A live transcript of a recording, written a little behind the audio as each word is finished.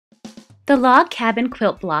The log cabin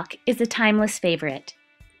quilt block is a timeless favorite.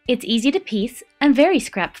 It's easy to piece and very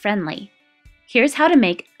scrap friendly. Here's how to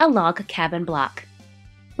make a log cabin block.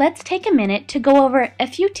 Let's take a minute to go over a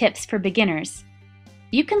few tips for beginners.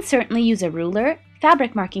 You can certainly use a ruler,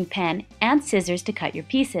 fabric marking pen, and scissors to cut your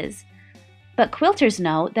pieces. But quilters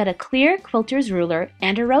know that a clear quilter's ruler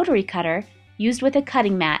and a rotary cutter used with a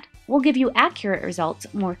cutting mat will give you accurate results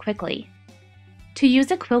more quickly. To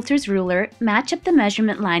use a quilter's ruler, match up the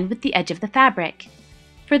measurement line with the edge of the fabric.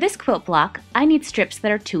 For this quilt block, I need strips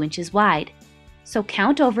that are 2 inches wide. So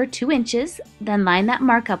count over 2 inches, then line that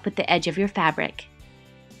mark up with the edge of your fabric.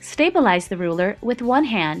 Stabilize the ruler with one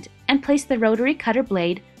hand and place the rotary cutter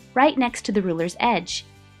blade right next to the ruler's edge.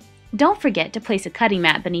 Don't forget to place a cutting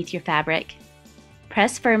mat beneath your fabric.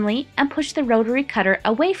 Press firmly and push the rotary cutter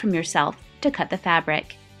away from yourself to cut the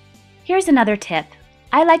fabric. Here's another tip.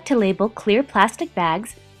 I like to label clear plastic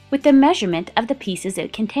bags with the measurement of the pieces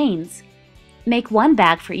it contains. Make one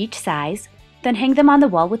bag for each size, then hang them on the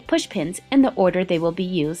wall with push pins in the order they will be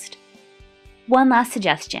used. One last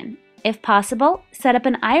suggestion. If possible, set up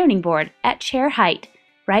an ironing board at chair height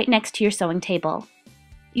right next to your sewing table.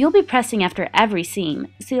 You'll be pressing after every seam,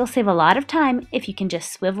 so you'll save a lot of time if you can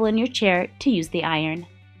just swivel in your chair to use the iron.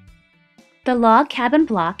 The log cabin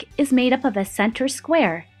block is made up of a center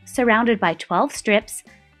square surrounded by 12 strips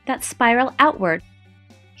that spiral outward.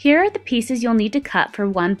 Here are the pieces you'll need to cut for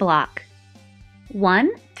one block.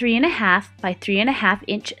 One 3.5 by 3.5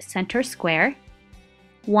 inch center square,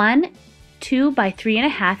 one 2 by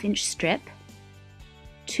 3.5 inch strip,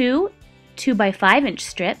 two 2 by 5 inch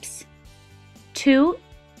strips, two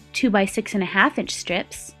 2 by 6.5 inch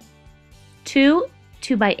strips, two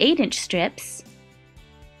 2 by 8 inch strips,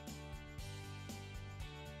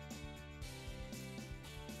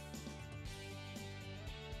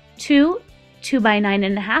 two 2 by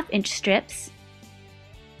 9.5 inch strips,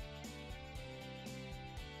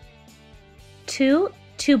 two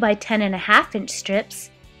 2 by 10.5 inch strips,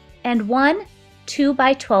 and one 2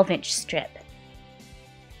 by 12 inch strip.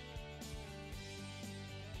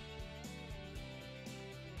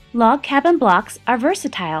 Log cabin blocks are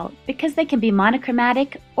versatile because they can be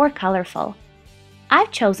monochromatic or colorful.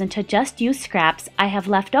 I've chosen to just use scraps I have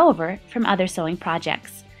left over from other sewing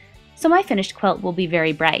projects, so my finished quilt will be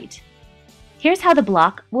very bright. Here's how the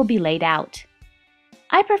block will be laid out.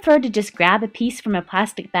 I prefer to just grab a piece from a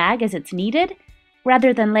plastic bag as it's needed,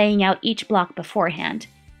 rather than laying out each block beforehand,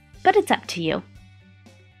 but it's up to you.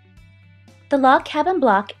 The log cabin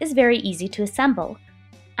block is very easy to assemble.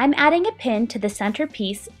 I'm adding a pin to the center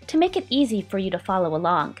piece to make it easy for you to follow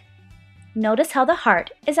along. Notice how the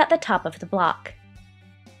heart is at the top of the block.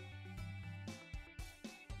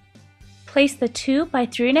 Place the 2 by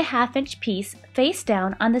 3.5 inch piece face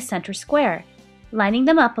down on the center square, lining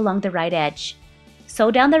them up along the right edge. Sew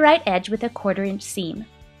down the right edge with a 1/4 inch seam.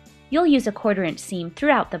 You'll use a 1/4 inch seam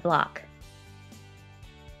throughout the block.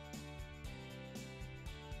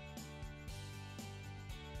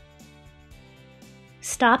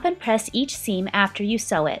 Stop and press each seam after you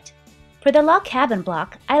sew it. For the log cabin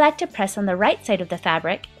block, I like to press on the right side of the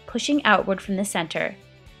fabric, pushing outward from the center.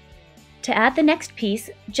 To add the next piece,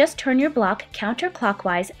 just turn your block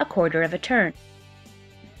counterclockwise a 1/4 of a turn.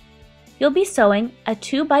 You'll be sewing a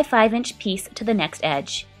 2 by 5 inch piece to the next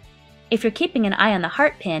edge. If you're keeping an eye on the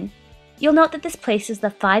heart pin, you'll note that this places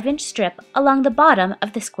the 5 inch strip along the bottom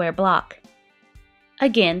of the square block.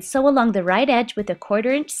 Again, sew along the right edge with a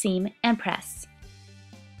 1/4 inch seam and press.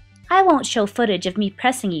 I won't show footage of me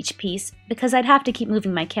pressing each piece because I'd have to keep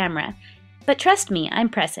moving my camera, but trust me, I'm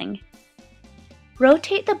pressing.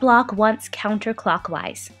 Rotate the block once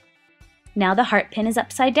counterclockwise. Now the heart pin is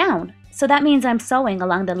upside down, so that means I'm sewing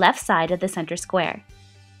along the left side of the center square.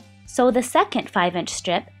 Sew the second 5 inch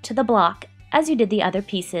strip to the block as you did the other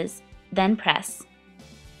pieces, then press.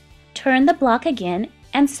 Turn the block again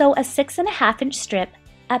and sew a 6.5 inch strip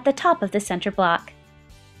at the top of the center block.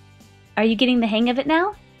 Are you getting the hang of it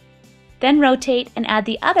now? Then rotate and add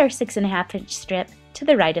the other 6.5 inch strip to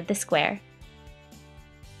the right of the square.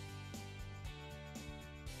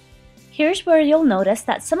 Here's where you'll notice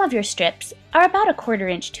that some of your strips are about a 1/4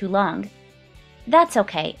 inch too long. That's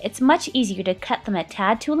okay, it's much easier to cut them a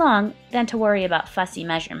tad too long than to worry about fussy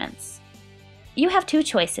measurements. You have two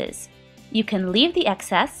choices. You can leave the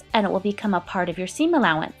excess and it will become a part of your seam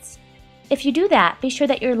allowance. If you do that, be sure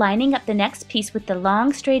that you're lining up the next piece with the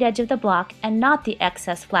long straight edge of the block and not the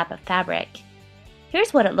excess flap of fabric.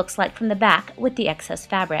 Here's what it looks like from the back with the excess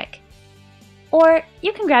fabric. Or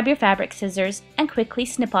you can grab your fabric scissors and quickly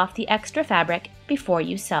snip off the extra fabric before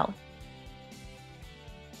you sew.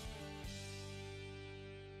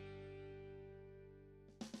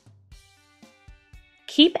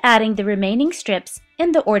 Keep adding the remaining strips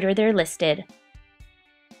in the order they're listed.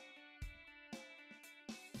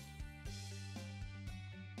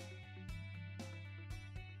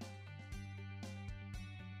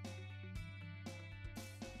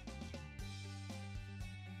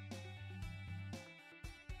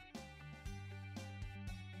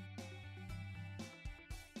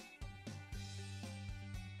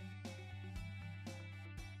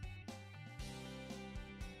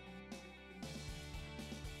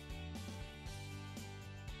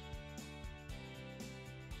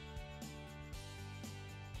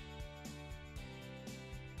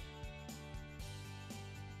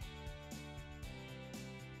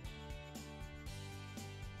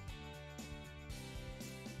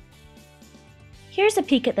 Here's a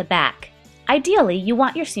peek at the back. Ideally, you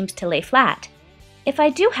want your seams to lay flat. If I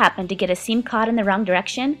do happen to get a seam caught in the wrong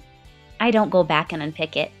direction, I don't go back and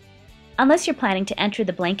unpick it. Unless you're planning to enter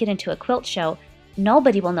the blanket into a quilt show,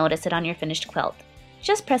 nobody will notice it on your finished quilt.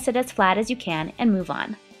 Just press it as flat as you can and move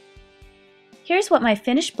on. Here's what my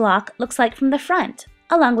finished block looks like from the front,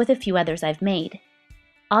 along with a few others I've made.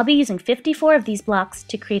 I'll be using 54 of these blocks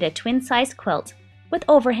to create a twin-size quilt with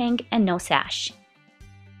overhang and no sash.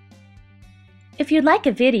 If you'd like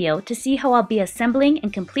a video to see how I'll be assembling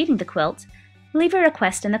and completing the quilt, leave a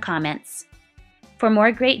request in the comments. For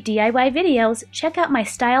more great DIY videos, check out my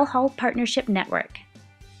Style Haul Partnership Network.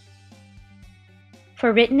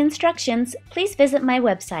 For written instructions, please visit my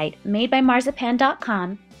website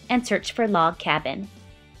madebymarzipan.com and search for Log Cabin.